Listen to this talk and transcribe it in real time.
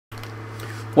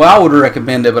Well, I would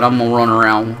recommend it, but I'm gonna run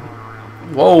around.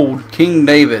 Whoa, King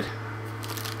David.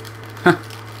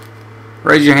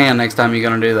 Raise your hand next time you're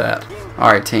gonna do that.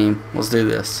 Alright, team, let's do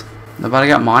this. Nobody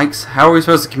got mics? How are we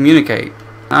supposed to communicate?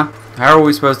 Huh? How are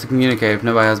we supposed to communicate if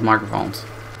nobody has microphones?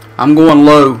 I'm going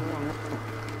low.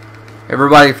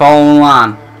 Everybody follow in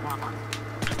line.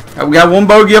 We got one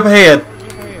bogey up ahead.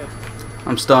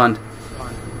 I'm stunned.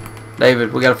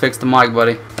 David, we gotta fix the mic,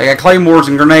 buddy. They got claymores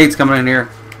and grenades coming in here.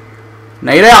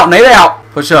 Nade out, nade out.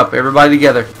 Push up, everybody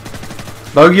together.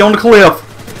 Bogey on the cliff.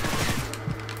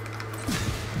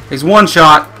 He's one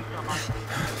shot.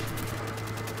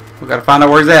 We gotta find out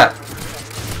where he's at.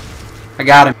 I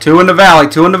got him. Two in the valley,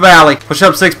 two in the valley. Push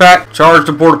up, six pack. Charge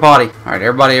to porta potty. Alright,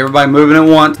 everybody moving at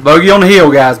once. Bogey on the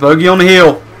hill, guys. Bogey on the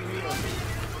hill.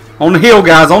 On the hill,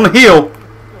 guys. On the hill.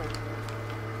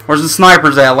 Where's the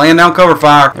snipers at? Laying down cover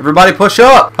fire. Everybody push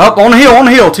up. Up on the hill, on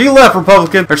the hill. To your left,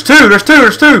 Republican. There's two, there's two,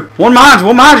 there's two. One behind you,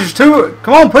 one behind you. There's two.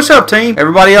 Come on, push up, team.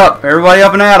 Everybody up. Everybody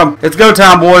up and at them. It's go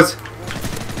time, boys.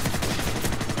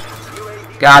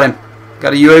 Got him.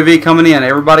 Got a UAV coming in.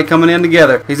 Everybody coming in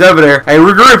together. He's over there. Hey,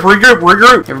 regroup, regroup,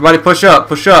 regroup. Everybody push up,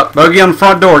 push up. Bogey on the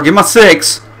front door. Give my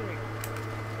 6.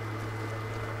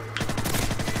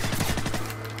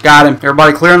 Got him.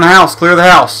 Everybody clear in the house. Clear the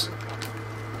house.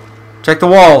 Check the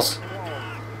walls.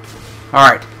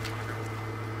 Alright.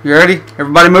 You ready?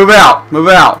 Everybody move out. Move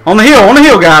out. On the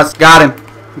hill, guys. Got him.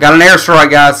 Got an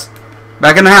airstrike, guys.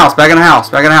 Back in the house, back in the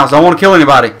house, back in the house. Don't want to kill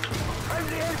anybody.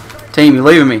 Team, you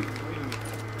leaving me.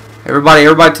 Everybody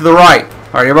to the right.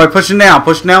 Alright, everybody pushing down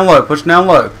low, pushing down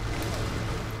low.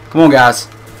 Come on, guys.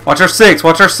 Watch our 6,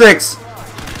 watch our 6.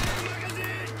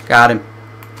 Got him.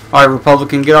 Alright,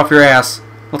 Republican, get off your ass.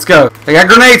 Let's go. They got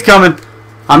grenades coming.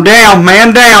 I'm down,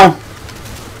 man down.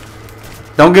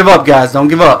 Don't give up, guys, don't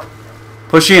give up.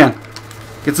 Push in.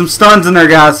 Get some stuns in there,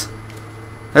 guys.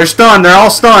 They're stunned, they're all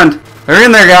stunned. They're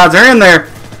in there, guys, they're in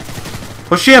there.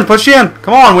 Push in, push in.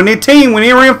 Come on, we need team, we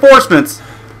need reinforcements.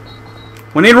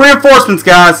 We need reinforcements,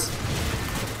 guys.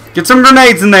 Get some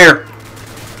grenades in there.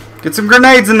 Get some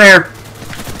grenades in there.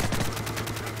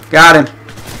 Got him.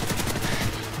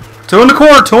 2 in the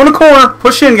corner, 2 in the corner.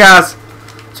 Push in, guys.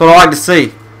 That's what I like to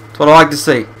see. That's what I like to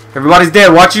see. Everybody's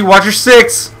dead. Watch you. Watch your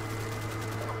 6.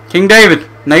 King David.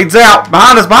 Nades out.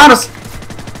 Behind us, behind us.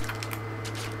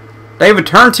 David,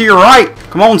 turn to your right.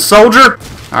 Come on, soldier.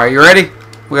 Alright, you ready?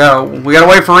 We gotta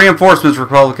wait for reinforcements,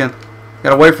 Republican.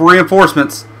 Gotta wait for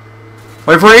reinforcements.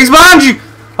 Wait for it. He's behind you.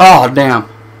 Oh, damn.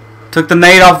 Took the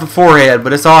nade off the forehead,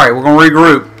 but it's alright. We're going to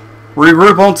regroup.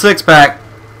 Regroup on 6-pack.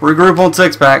 Regroup on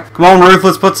 6-pack. Come on,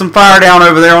 Ruthless. Put some fire down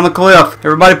over there on the cliff.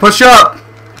 Everybody push up.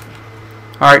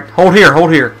 Alright, hold here.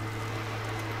 Hold here.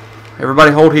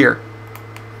 Everybody hold here.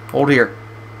 Hold here.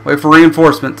 Wait for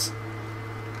reinforcements.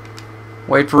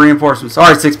 Wait for reinforcements.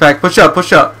 Alright, 6-pack. Push up.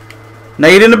 Push up.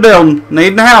 Nade in the building. Nade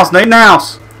in the house. Nade in the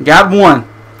house. Got one.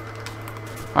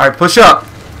 Alright, push up.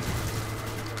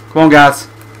 Come on, guys.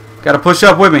 Got to push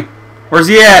up with me. Where's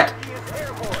he at?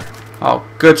 Oh,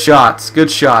 good shots.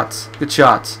 Good shots. Good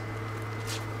shots.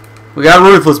 We got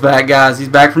Ruthless back, guys. He's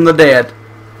back from the dead.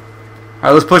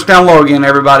 Alright, let's push down low again,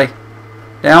 everybody.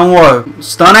 Down low.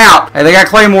 Stun out. Hey, they got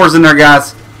claymores in there,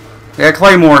 guys. They got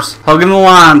claymores. Hugging the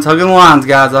lines. Hugging the lines,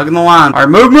 guys. Hugging the line. Alright,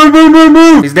 move, move, move, move,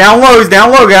 move. He's down low. He's down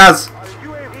low, guys.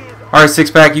 Alright,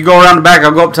 6-pack. You go around the back.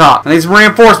 I'll go up top. I need some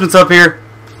reinforcements up here.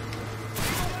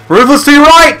 Ruthless to your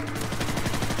right.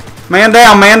 Man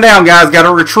down, guys.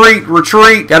 Gotta retreat,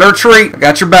 retreat. Gotta retreat. I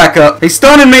got your back up. He's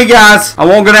stunning me, guys. I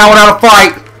won't go down without a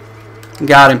fight.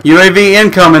 Got him. UAV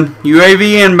incoming.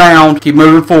 UAV inbound. Keep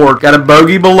moving forward. Got a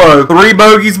bogey below. 3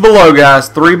 bogeys below, guys.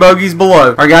 3 bogeys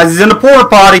below. Alright, guys. He's in the porta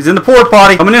potty. He's in the porta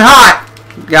potty. Coming in hot.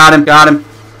 Got him. Got him.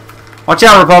 Watch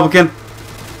out, Republican.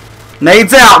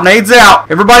 Nades out. Nades out.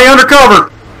 Everybody under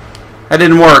cover. That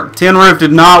didn't work. Tin roof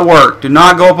did not work. Do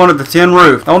not go up under the tin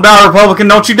roof. Don't die, Republican.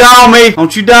 Don't you die on me.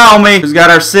 Don't you die on me. Who's got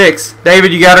our 6?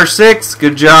 David, you got our 6?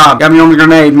 Good job. Got me on the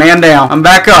grenade. Man down. I'm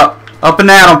back up. Up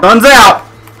and at him. Stuns out.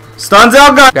 Stuns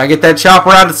out, gun. Gotta get that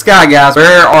chopper out of the sky, guys.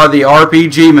 Where are the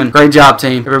RPG men? Great job,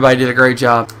 team. Everybody did a great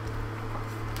job.